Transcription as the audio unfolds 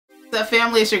What's up,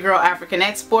 family? It's your girl African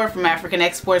Export from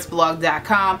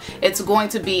AFRICANEXPORTsblog.com. It's going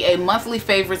to be a monthly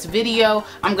favorites video.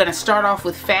 I'm going to start off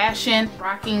with fashion,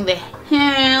 rocking the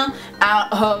hell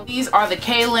out of. These are the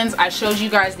Kalins. I showed you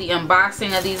guys the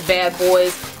unboxing of these bad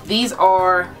boys. These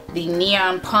are the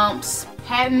neon pumps.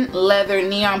 Patent leather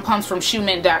neon pumps from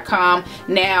shoemint.com.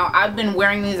 Now, I've been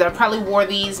wearing these. I probably wore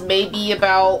these maybe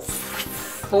about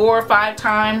 4 or 5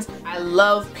 times. I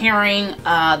love pairing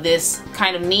this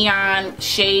kind of neon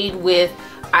shade with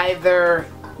either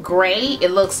gray.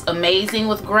 It looks amazing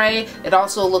with gray. It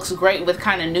also looks great with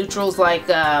kind of neutrals like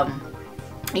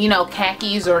you know,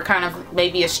 khakis or kind of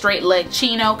maybe a straight leg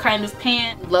chino kind of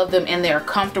pant. Love them and they're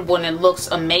comfortable and it looks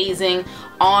amazing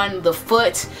on the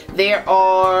foot.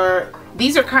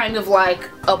 These are kind of like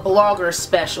a blogger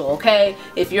special, okay?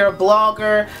 If you're a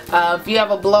blogger, if you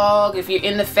have a blog, if you're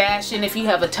into fashion, if you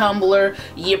have a Tumblr,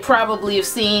 you probably have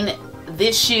seen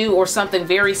this shoe or something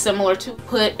very similar to.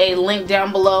 Put a link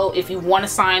down below if you want to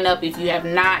sign up. If you have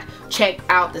not checked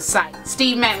out the site.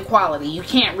 Steve Madden quality, you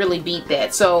can't really beat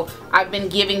that. So I've been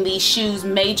giving these shoes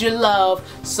major love.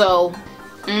 So,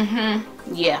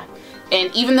 yeah.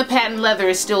 And even the patent leather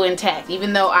is still intact.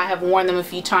 Even though I have worn them a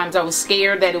few times, I was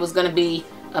scared that it was going to be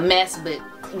a mess, but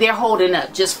they're holding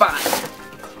up just fine.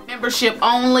 Membership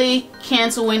only,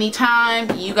 cancel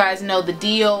anytime. You guys know the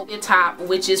deal. The top,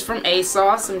 which is from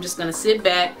ASOS. I'm just going to sit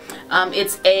back.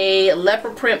 It's a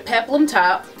leopard print peplum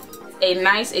top. A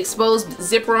nice exposed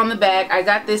zipper on the back. I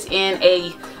got this in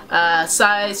a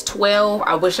size 12.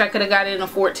 I wish I could have got it in a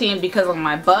 14 because of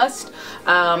my bust.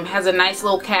 Has a nice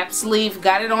little cap sleeve.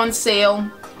 Got it on sale.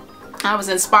 I was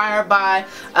inspired by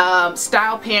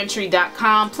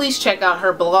stylepantry.com. Please check out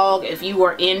her blog if you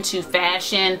are into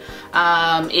fashion.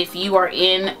 If you are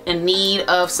in need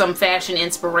of some fashion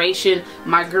inspiration,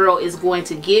 my girl is going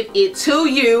to give it to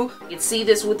you. You can see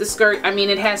this with the skirt. I mean,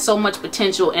 it has so much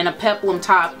potential, and a peplum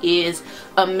top is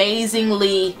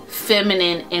amazingly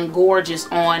feminine and gorgeous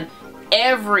on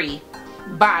every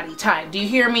body type. Do you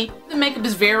hear me? The makeup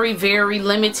is very, very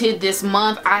limited this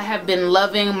month. I have been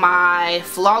loving my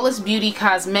Flawless Beauty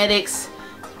Cosmetics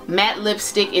matte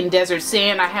lipstick in Desert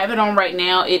Sand. I have it on right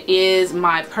now. It is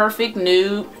my perfect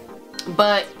nude,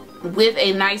 but with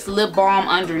a nice lip balm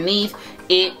underneath.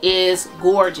 It is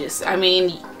gorgeous. I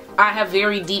mean, I have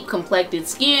very deep complected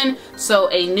skin, so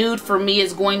a nude for me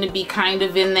is going to be kind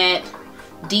of in that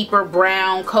deeper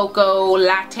brown cocoa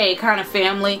latte kind of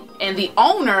family. And the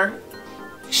owner,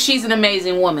 she's an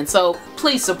amazing woman, so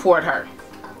please support her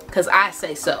because I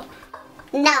say so.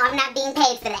 No, I'm not being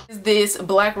paid for that. This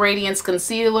Black Radiance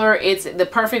concealer, it's the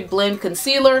Perfect Blend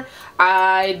concealer.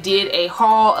 I did a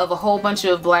haul of a whole bunch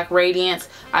of Black Radiance.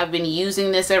 I've been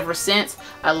using this ever since.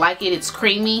 I like it. It's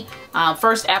creamy.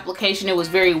 First application, it was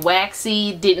very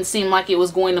waxy. Didn't seem like it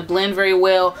was going to blend very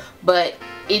well, but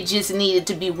it just needed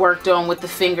to be worked on with the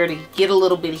finger to get a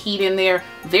little bit of heat in there.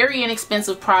 Very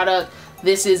inexpensive product.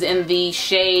 This is in the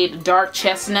shade Dark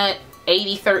Chestnut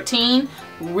 8013.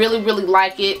 Really, really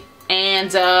like it.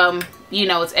 And, you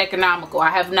know, it's economical. I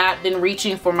have not been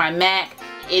reaching for my MAC.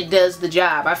 It does the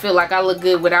job. I feel like I look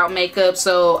good without makeup,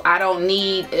 so I don't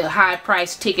need a high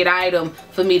price ticket item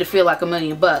for me to feel like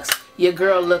 $1,000,000. Your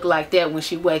girl look like that when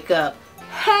she wake up.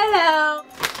 Hello.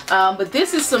 But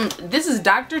this is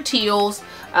Dr. Teal's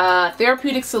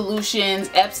Therapeutic Solutions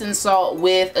Epsom salt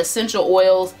with essential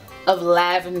oils of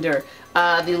lavender.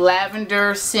 The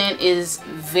lavender scent is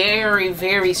very,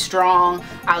 very strong.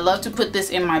 I love to put this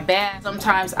in my bath.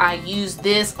 Sometimes I use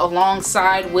this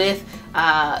alongside with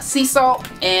sea salt,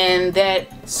 and that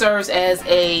serves as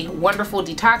a wonderful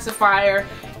detoxifier,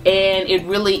 and it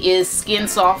really is skin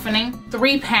softening.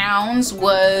 3 pounds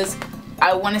was,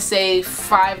 I want to say,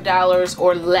 $5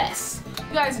 or less.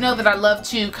 You guys know that I love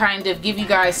to kind of give you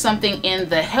guys something in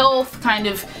the health, kind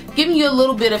of giving you a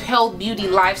little bit of health, beauty,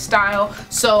 lifestyle.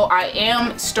 So I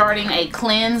am starting a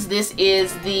cleanse. This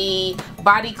is the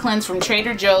body cleanse from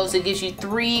Trader Joe's. It gives you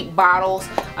 3 bottles.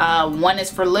 One is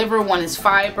for liver, one is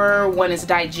fiber, one is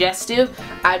digestive.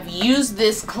 I've used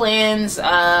this cleanse,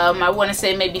 I want to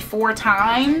say maybe 4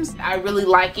 times. I really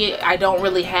like it. I don't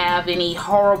really have any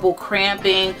horrible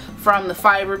cramping from the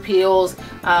fiber pills,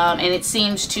 and it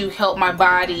seems to help my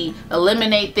body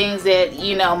eliminate things that,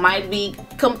 you know, might be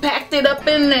compacted up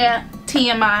in there.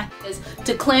 TMI.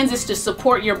 To cleanse is to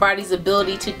support your body's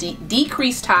ability to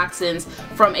decrease toxins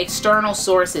from external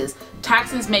sources.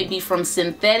 Toxins may be from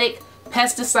synthetic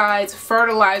pesticides,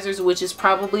 fertilizers, which is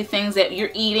probably things that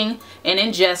you're eating and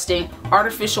ingesting,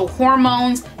 artificial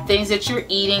hormones, things that you're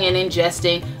eating and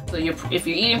ingesting. So if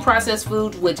you're eating processed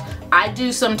foods, which I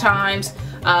do sometimes,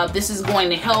 this is going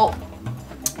to help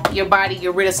your body,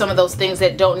 get rid of some of those things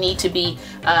that don't need to be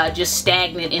just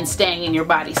stagnant and staying in your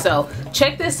body. So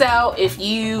check this out. If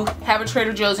you have a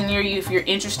Trader Joe's near you, if you're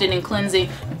interested in cleansing,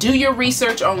 do your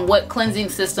research on what cleansing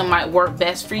system might work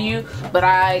best for you. But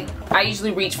I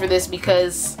usually reach for this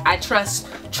because I trust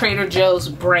Trader Joe's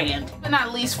brand. But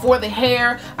not least, for the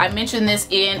hair, I mentioned this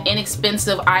in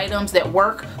inexpensive items that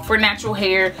work for natural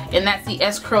hair, and that's the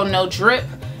S-Curl No Drip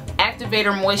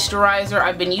Activator Moisturizer.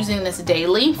 I've been using this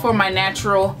daily for my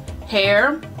natural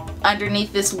hair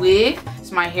underneath this wig.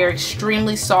 It's my hair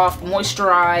extremely soft,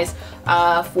 moisturized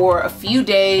for a few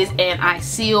days, and I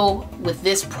seal with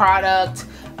this product.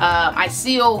 I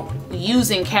seal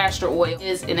using castor oil. It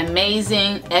is an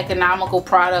amazing economical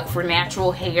product for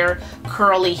natural hair,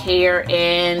 curly hair,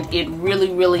 and it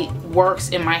really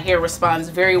works, and my hair responds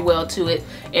very well to it,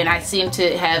 and I seem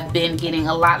to have been getting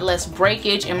a lot less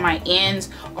breakage and my ends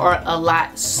are a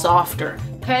lot softer.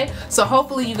 Okay, so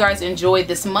hopefully you guys enjoyed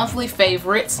this monthly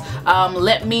favorites.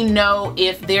 Let me know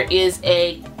if there is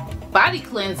a body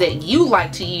cleanse that you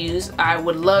like to use. I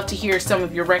would love to hear some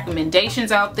of your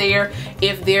recommendations out there.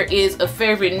 If there is a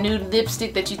favorite nude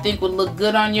lipstick that you think would look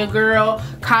good on your girl,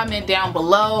 comment down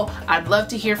below. I'd love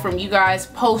to hear from you guys.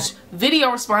 Post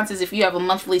video responses if you have a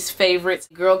monthly's favorites.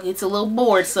 Girl gets a little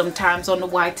bored sometimes on the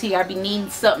YT. I be needing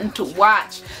something to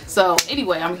watch. So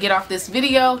anyway, I'm gonna get off this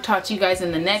video. Talk to you guys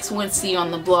in the next one. See you on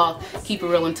the blog. Keep it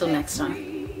real until next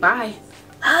time. Bye.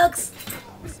 Hugs.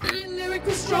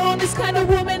 Lyrical, strong, this kind of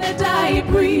woman that I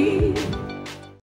breathe.